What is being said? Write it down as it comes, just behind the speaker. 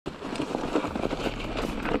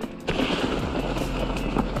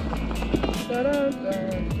Nah.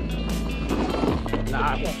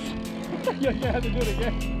 You have to do it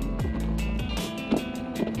again.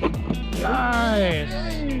 Nice.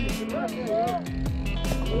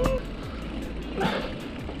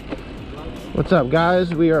 What's up,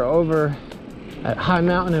 guys? We are over at High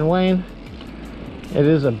Mountain in Wayne. It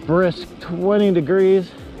is a brisk 20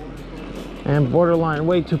 degrees and borderline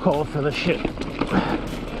way too cold for this shit.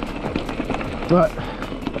 But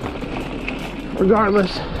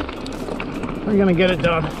regardless, we're gonna get it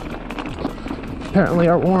done. Apparently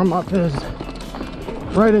our warm-up is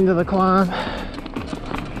right into the climb.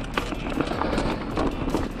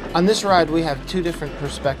 On this ride, we have two different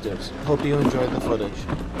perspectives. Hope you enjoyed the footage.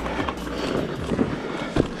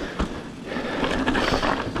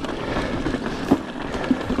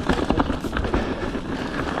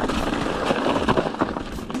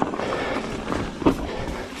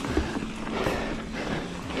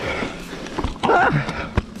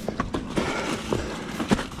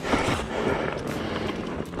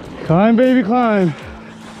 Climb, baby, climb.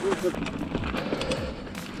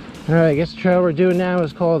 All right, I guess the trail we're doing now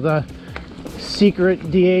is called the Secret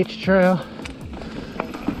DH Trail.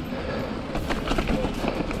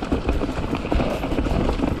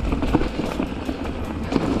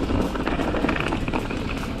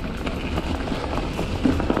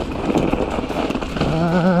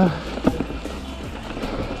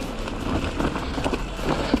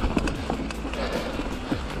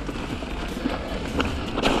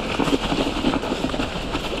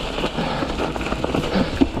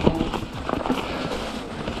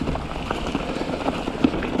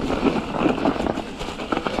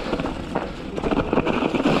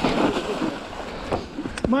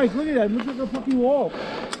 Mike, look at that. Look at the fucking wall.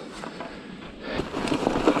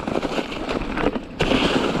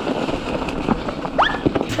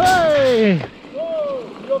 Hey! Whoa,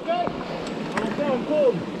 you okay? I'm okay, I'm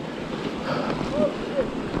cold. Oh, shit.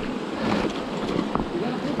 You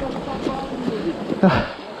gotta pick up the fuck out of me.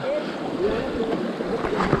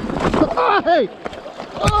 Hey!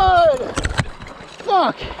 Oh!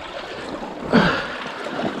 Fuck!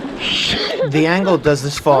 The angle does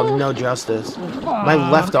this fall no justice. My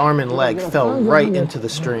left arm and leg fell right into the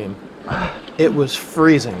stream. It was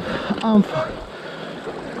freezing.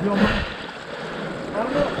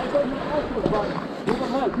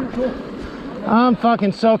 I'm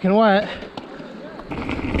fucking soaking wet.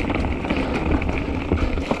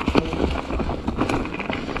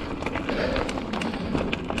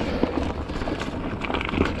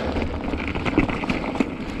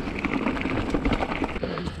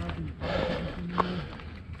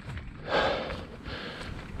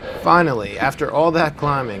 Finally, after all that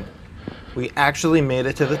climbing, we actually made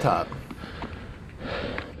it to the top.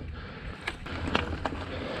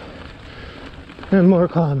 And more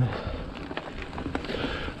climbing.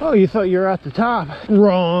 Oh, you thought you were at the top.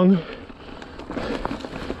 Wrong.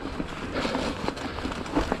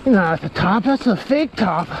 You're not at the top, that's a fake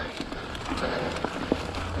top.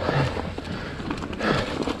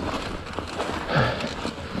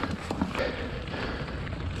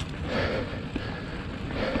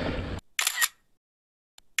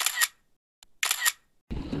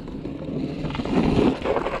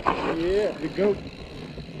 Yeah, the goat.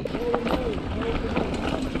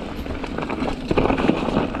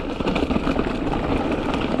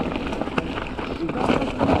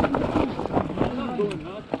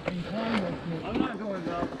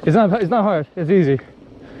 It's not hard, it's easy.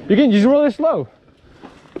 You can just roll it slow.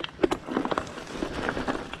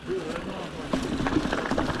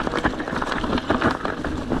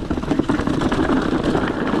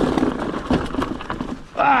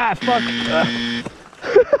 Ah, fuck.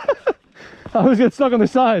 I was getting stuck on the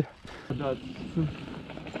side.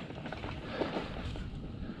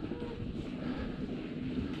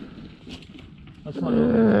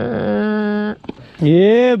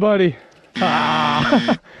 Yeah, buddy.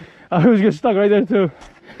 Ah. I was getting stuck right there too.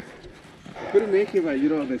 Couldn't make it, but you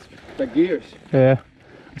know, the gears. Yeah.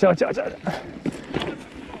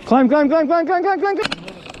 Climb, climb, climb, climb, climb, climb, climb.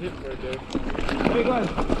 Where you going?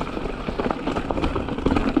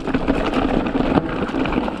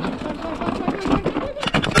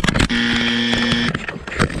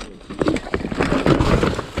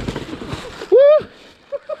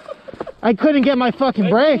 I couldn't get my fucking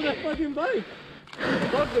brake. That fucking bike.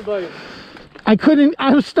 Fuck the bike. I couldn't,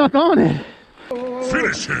 I was stuck on it.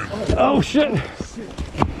 Finish him. Oh shit.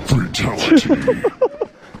 Fatality.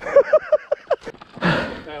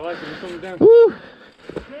 Woo.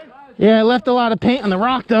 Yeah, I left a lot of paint on the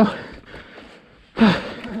rock though.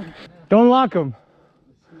 Don't lock him.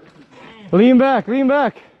 Lean back, lean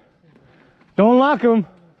back. Don't lock him.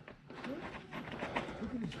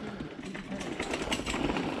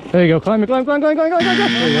 There you go. Climb it, climb. There you go.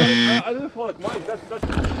 I didn't fall at mine. That's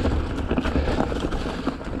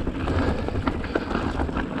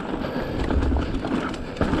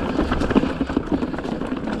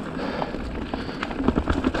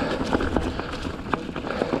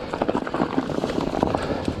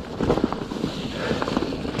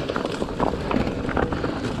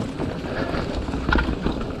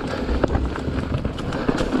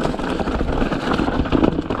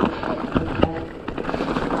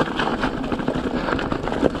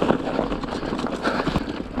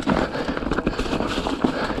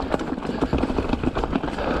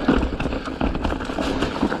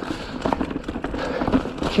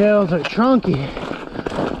Trails are chunky.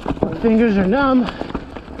 My fingers are numb.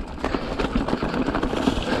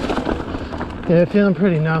 Yeah, feeling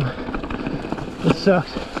pretty numb. This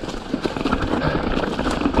sucks.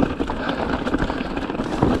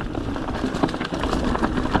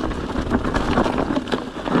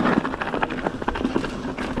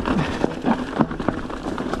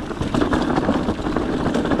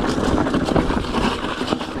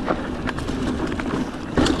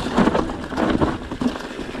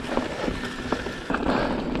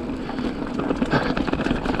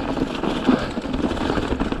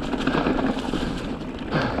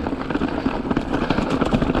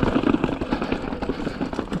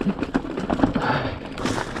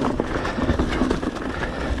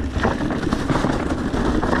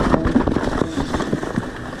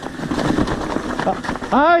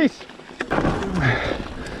 Ice!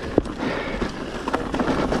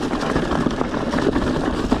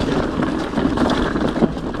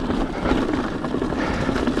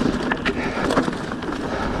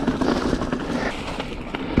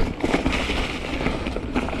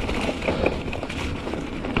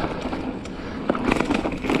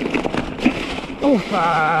 Oof,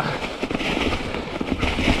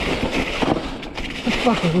 the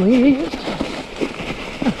fucking leaves.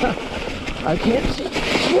 I can't see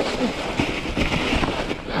shit.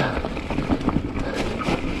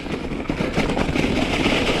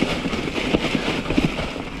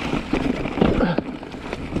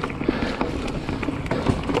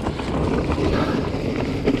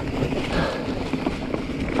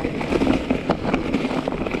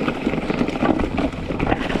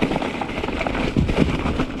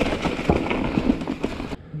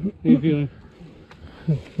 How you feeling?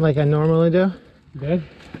 Like I normally do. Good?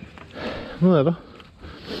 A little.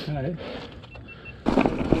 Alright.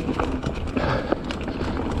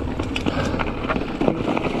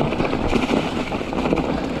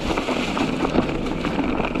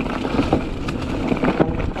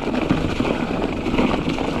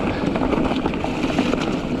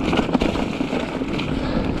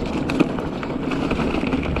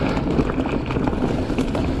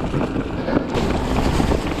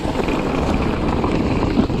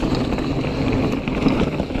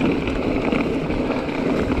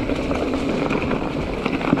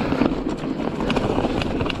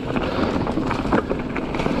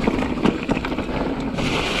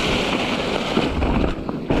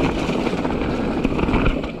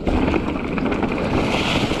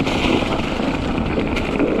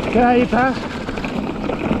 Yeah, you pass.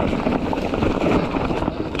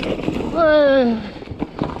 Hey.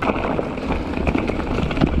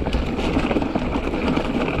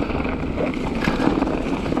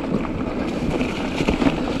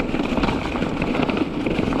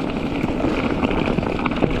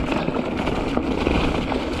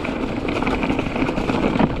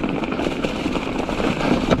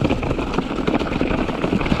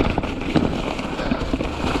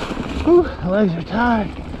 Whew, my legs are tired.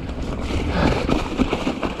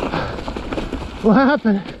 What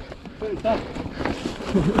happened?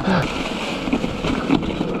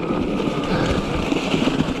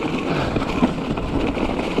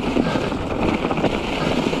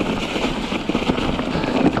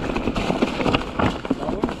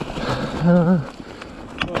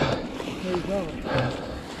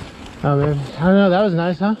 Oh man, I don't know, that was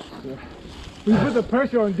nice, huh? We put the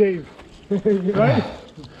pressure on Dave, right?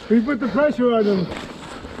 We put the pressure on him.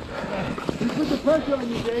 We put the pressure on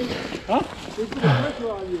you, Dave. Huh? We put the pressure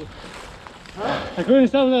on you. Huh? I couldn't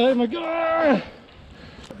stop that. I'm like, ah!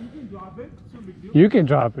 You can drop it. It's no big deal. You can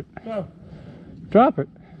drop it. No. Drop it.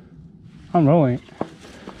 I'm rolling it.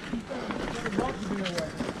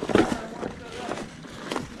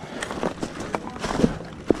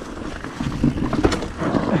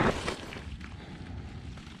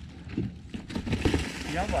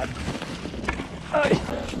 Yeah, bud.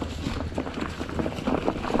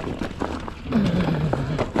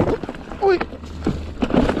 Wait.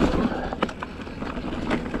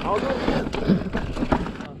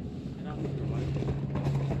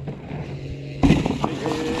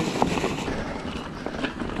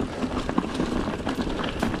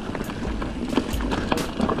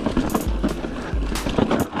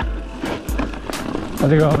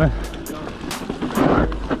 How's it going, man?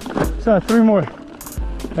 So 3 more.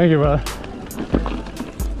 Thank you, brother.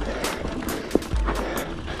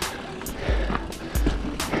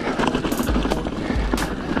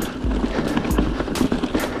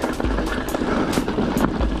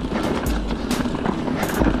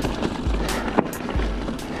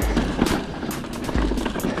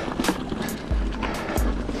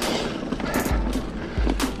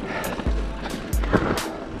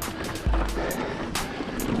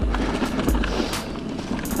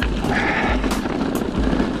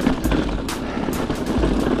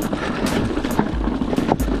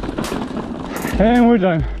 And we're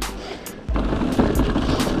done.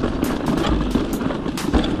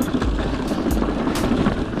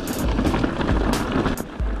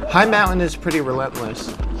 High Mountain is pretty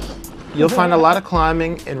relentless. You'll find a lot of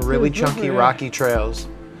climbing and really chunky rocky trails,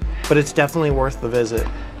 but it's definitely worth the visit.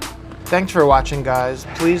 Thanks for watching, guys.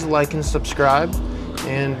 Please like and subscribe,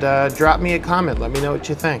 and drop me a comment. Let me know what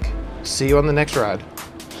you think. See you on the next ride.